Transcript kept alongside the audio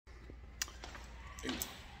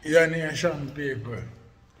Your nation people,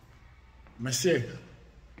 I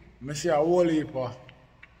see a whole heap of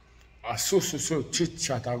so chit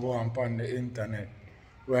chat go on upon the internet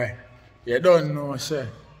where you don't know, say,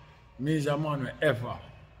 me is a man who ever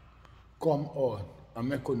come out and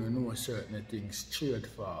make you know certain things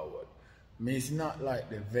straightforward. Me is not like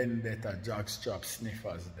the vendetta jockstrap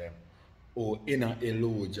sniffers them or inner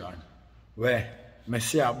illusion where me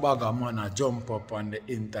see a bag of man a jump up on the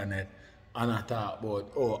internet and I talk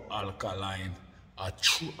about alkaline, a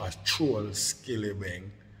troll skillibeng.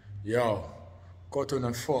 Yo, cut on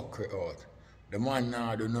and fuck it out. The man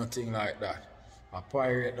now do nothing like that. I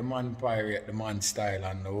pirate the man style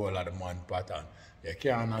and the whole of the man pattern. You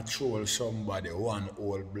can't troll somebody one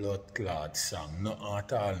old blood clot song, no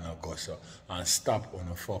at all no go so, and stop on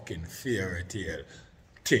a fucking fairy tale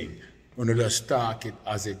thing. You just talk it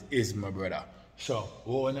as it is, my brother. So,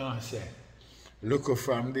 what I say, look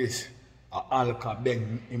from this,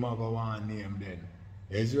 alkabeng, him have a one name then.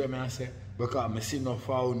 You see what I say? Because I see no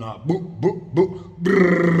foul now, boop,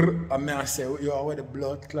 brrrr. And I say, you are with the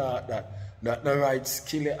blood clot that the right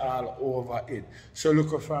skill all over it. So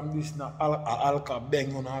look from this now, alkabeng,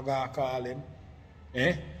 you know what call him?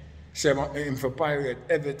 Eh? Say him for pirate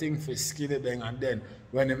everything for skillibeng, and then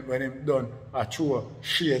when him done, I throw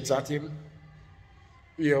shades at him.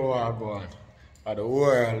 You are going. At the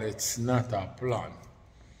world, it's not a plan.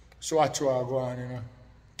 So what you are going, you know?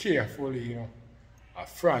 Carefully, you know. A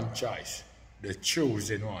franchise, the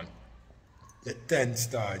chosen one, the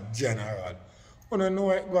 10-star general. You don't know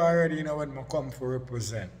it go already, you know, when I come for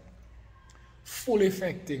represent. Full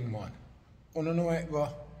effecting, man. You don't know it go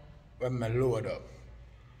when I load up,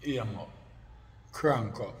 aim up,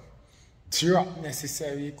 crank up, drop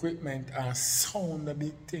necessary equipment and sound the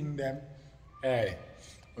big thing them. Hey,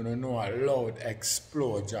 you don't know a loud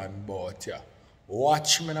explosion about ya.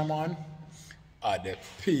 Watch me, man. Are the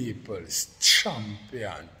people's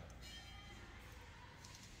champion.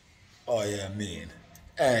 Oh, yeah, mean.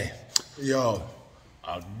 Hey, yo,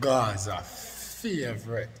 a Gaza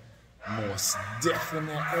favorite, most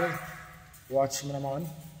definitely. Watch me, man.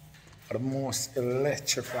 The most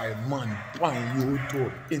electrified man on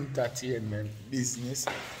YouTube entertainment business.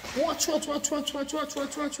 Watch.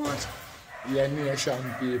 Yeah,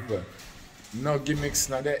 nation people. No gimmicks,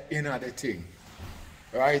 not the inner the thing.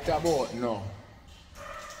 Right about now.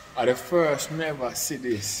 I the first never see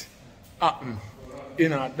this happen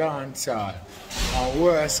in a dance hall. And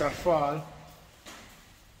worse of all,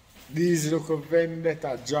 these little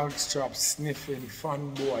vendetta jockstrap sniffing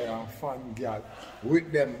fan boy and fan girl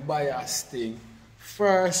with them bias thing.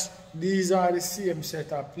 First, these are the same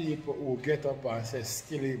set of people who get up and say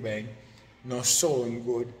skillibeng no sound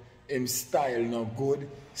good, him style no good,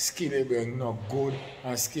 skillibeng no good,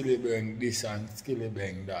 and skillibeng this and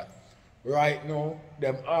skillibeng that. Right now,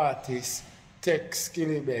 them artists take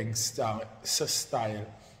skillibeng style,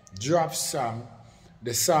 drop song.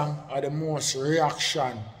 The song are the most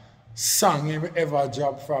reaction song him ever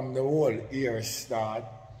drop from the whole year start.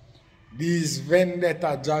 These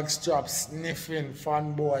vendetta jockstrap sniffing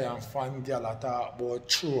fanboy and fangirl talk about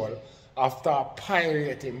troll after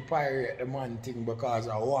pirate the man thing because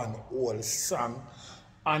of one whole song.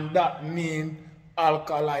 And that mean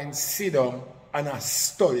alkaline sit down and a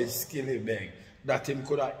study skillibeng that him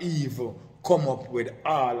could have even come up with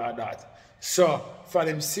all of that. So for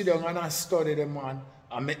him sit down and a study the man,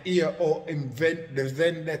 and me hear how invent the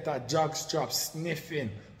vendetta jockstrap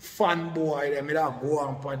sniffing fanboy them that go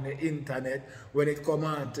on the internet when it come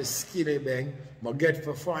on to skillibeng, I get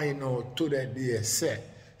to find out today they say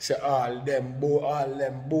all them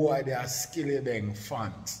boy they are skillibeng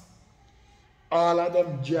fans. All of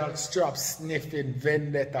them jockstrap sniffing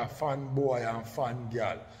vendetta fanboy and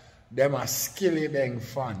fangirl, them are skillibeng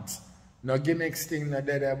fans. No gimmicks thing not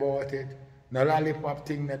dead about it, no lollipop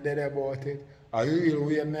thing not dead about it. A real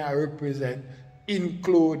way me I represent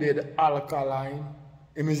included alkaline.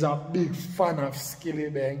 Him is a big fan of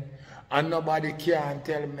skillibeng, and nobody can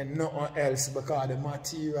tell me nothing else because the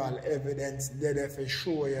material evidence there for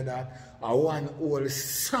show you that a one whole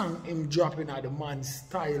song him dropping at the man's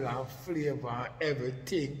style and flavor and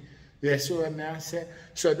everything. You see what I say?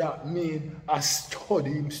 So that means I study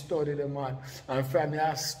the man. And from me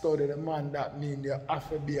I study the man, that means you have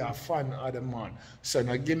to be a fan of the man. So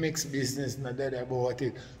no gimmicks business, no dead about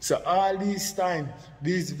it. So all these time,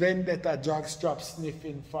 these vendetta jockstrap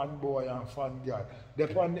sniffing fanboy and fangirl,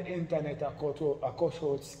 they on the internet I cut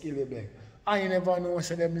out skillibeng. I never know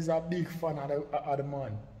so them is a big fan of the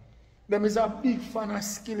man. Them is a big fan of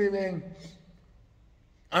skillibeng.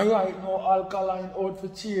 And right now, Alkaline out for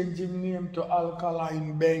changing name to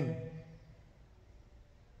Alkaline Beng.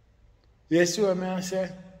 You see what I say?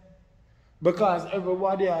 Because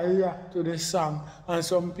everybody react to the song, and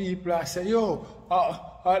some people are say, yo,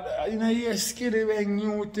 you know, hear skillibeng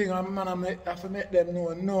new thing, and man, I have to make them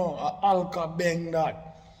know, no, alkabeng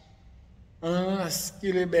that.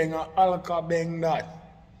 Skillibeng, alkabeng that.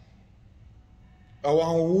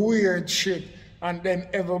 One weird shit, and then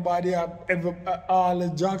everybody, all the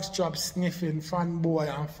jockstrap sniffing fanboy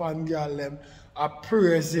and fangirl them, I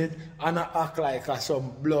praise it and I act like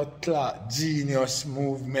some blood clot genius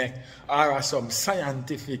movement or some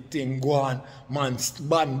scientific thing go on, man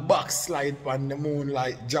backslide on the moon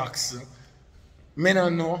like Jackson. Me no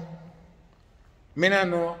know. Me no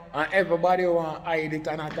know. And everybody want to hide it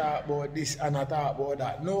and I talk about this and I talk about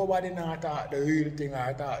that. Nobody not talk the real thing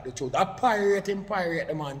or talk the truth. I pirate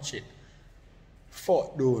the man shit.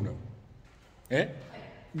 Fuck don't know. Eh?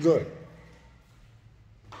 Good.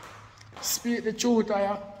 Speak the truth,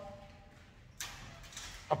 I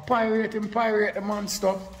pirate the man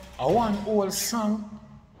stuff. A one whole song.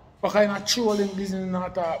 What kind of trolling business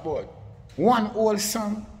not talk about? One whole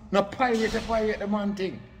song. Now pirate the man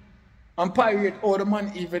thing. And pirate all the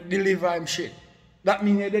man even deliver him shit. That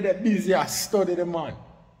means they're busy to study the man.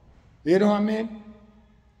 You know what I mean?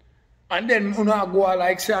 And then you know go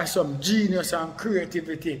like say some genius and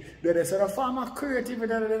creativity. They say the form of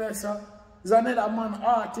creativity there's another man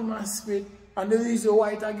art in my spit. And the reason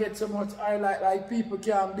why it get so much highlight, like people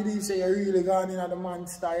can't believe say you're really gone in the man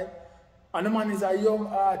style. And the man is a young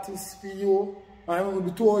artist for you.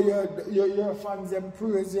 And to all your fans them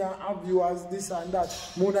praise you and have you as this and that.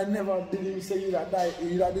 More than never believe say you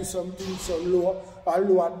that do something so low or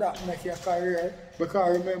low at that make your career.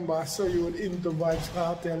 Because remember I saw you into vybz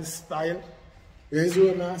kartel style. You see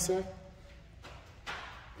what I say?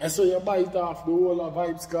 And so you bite off the whole of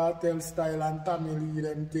vybz kartel style and Tamil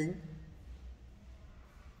them thing.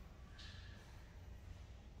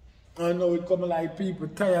 I know it come like people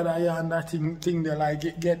tired of you and that thing they like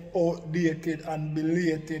it get outdated and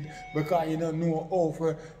belated because you don't know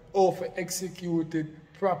how to execute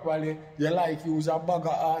it properly. You like use a bag of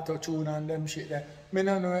auto-tune and them shit there. Me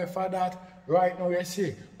don't know if for that. Right now you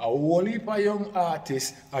see, a whole heap of young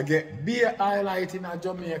artists I get beer highlight in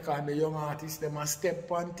Jamaica and the young artists them a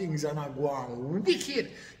step on things and I go on wicked.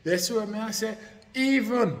 That's what I say.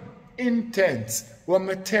 Even Intense, when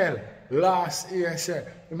I tell last year say,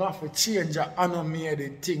 you have to change the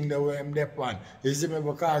animated thing the way I'm dep on. You see me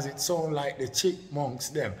because it sounds like the chipmunks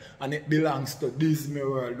them and it belongs to Disney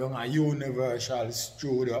World on a Universal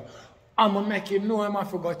Studio. I'm gonna make him know I'm have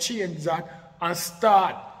to go change that and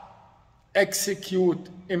start execute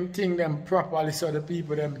him thing them properly so the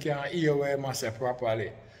people them can hear what him say properly.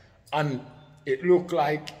 And it look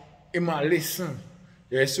like him a listen.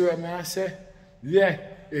 You see what I say? Yeah,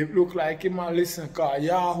 it look like him a listen because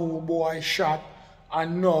Yahoo boy shot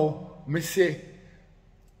and now me say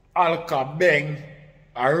alkabeng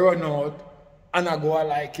I run out and I go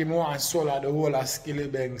like him want solo the whole of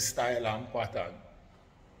skillibeng style and pattern.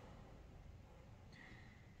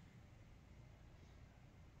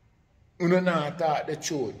 You don't talk the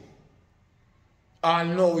truth. All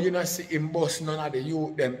know you don't see him boss none of the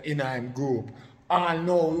youth them in him group. All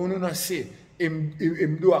know you don't see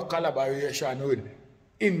him do a collaboration with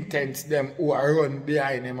Intense them who are run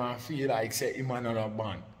behind him and feel like say him another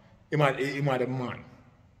band. Him a the man.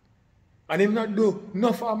 And him not do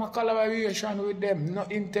no form of collaboration with them, no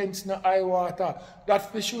Intense, no high water.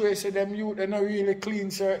 That for sure say them youth they not really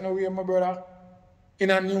clean certain way, my brother.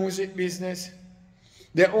 In a music business.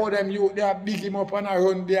 They all them youth, they big him up and I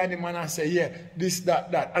run behind him and I say, yeah, this,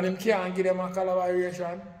 that. And him can't give them a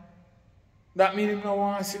collaboration. That means him no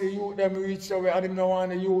want to see the youth them reach the way and him no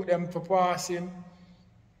want the youth them to pass him.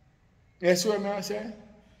 You see what I say?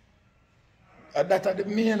 That's the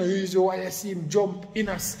main reason why you see him jump in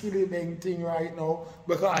a skillibeng thing right now.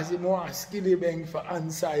 Because he want skillibeng for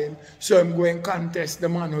answer him. So I'm going to contest the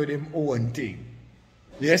man with him own thing.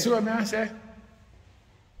 You see what I say?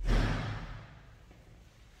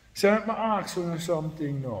 So let me ask you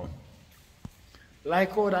something now.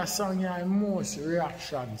 Like how that song is most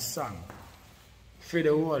reaction song for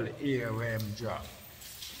the whole year where I'm drop.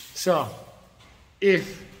 So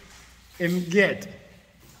if him get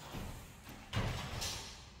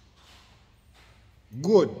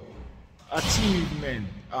good achievement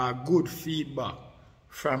or good feedback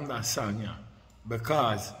from that song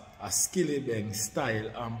because a skillibeng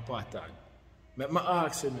style and pattern, let me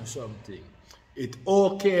ask you something. It's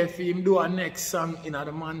okay if him do a next song in a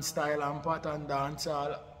man style and pattern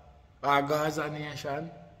dancehall or Gaza Nation?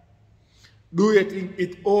 Do you think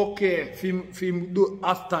it's okay if him do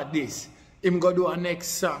after this? Him go do a next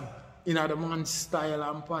song in a man style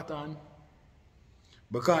and pattern?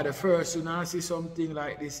 Because the first you know see something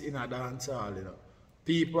like this in a dance hall, you know.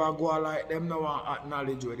 People are going like them no want to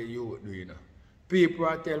acknowledge what the youth do, you know. People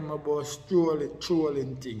are telling me about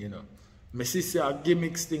trolling thing, you know. My sister a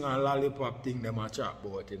gimmicks thing and lollipop thing them a chat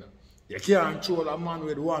about, you know. You can't troll a man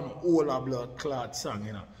with one whole blood clot song,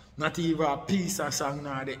 you know. Not even a piece of song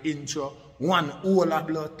now the intro. One whole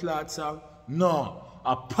blood clot song. No.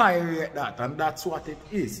 A pirate that, and that's what it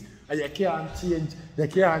is. And you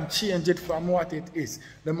can't change it from what it is.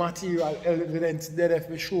 The material evidence there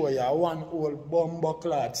for show you one whole bumbo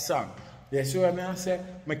clot song. You see what I say?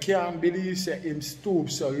 I can't believe say him stoop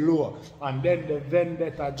so low. And then the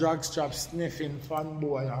vendetta drugstrap sniffing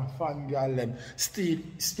fanboy and fangirl them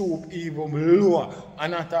stoop even lower.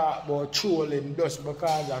 And I talk about trolling just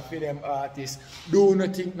because of them artists. Do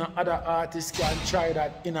not think no other artists can try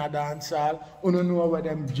that in a dance hall. You don't know what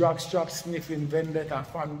them drugstrap sniffing vendetta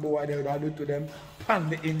fanboy they would do to them on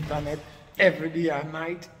the internet every day and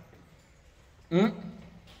night.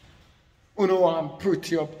 You know one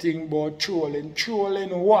pretty up thing about trolling.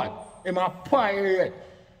 Trolling what? I'm a pirate.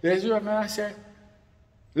 You see what I say?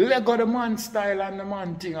 Lego the man style and the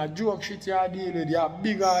man thing. A joke shit you deal with. You're a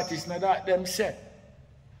big artist, now that them say.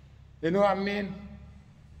 You know what I mean?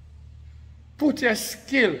 Put your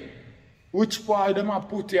skill. Which part them a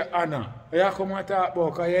put your honor? You come and talk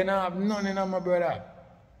about because you don't have none in my brother.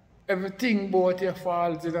 Everything about you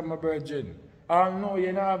falls in my virgin. I know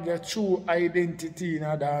you don't have the true identity in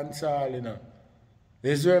a dance hall, you know.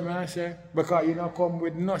 You see what I say? Because you don't come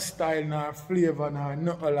with no style, no flavor, no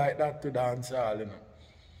nothing like that to dance hall, you know.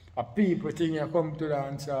 A people think you come to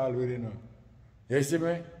dance hall with, you know. You see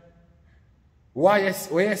me? Where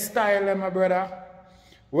you style, my brother?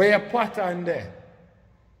 Where your pattern there?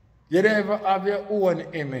 You don't ever have your own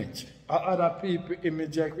image. Or other people's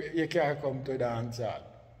image, you can't come to dance hall.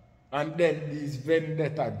 And then these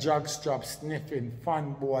vendetta, jockstrap, sniffing,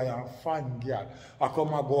 fanboy and fangirl, I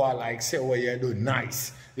come and go like say what you do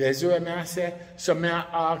nice. You see what I say? So I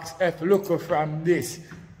ask if look from this,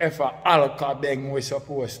 if a alkabeng we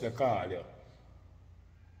supposed to call you.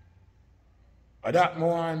 Or that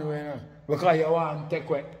more you know, because you want to take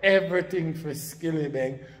away everything for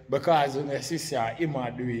skillibeng because when you see him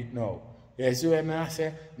do it now. You see what I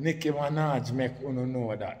say? Nicki Minaj make you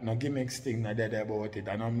know that. No gimmicks thing not dead about it.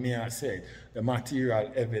 And me I said the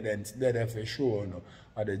material evidence dead for sure. No.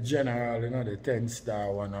 Or the general, you know, the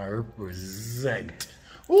 10-star one I represent.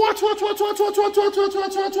 What?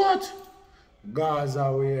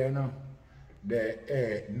 Gaza way, you know. There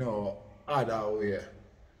ain't no other way.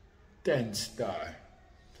 10-star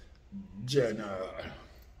general.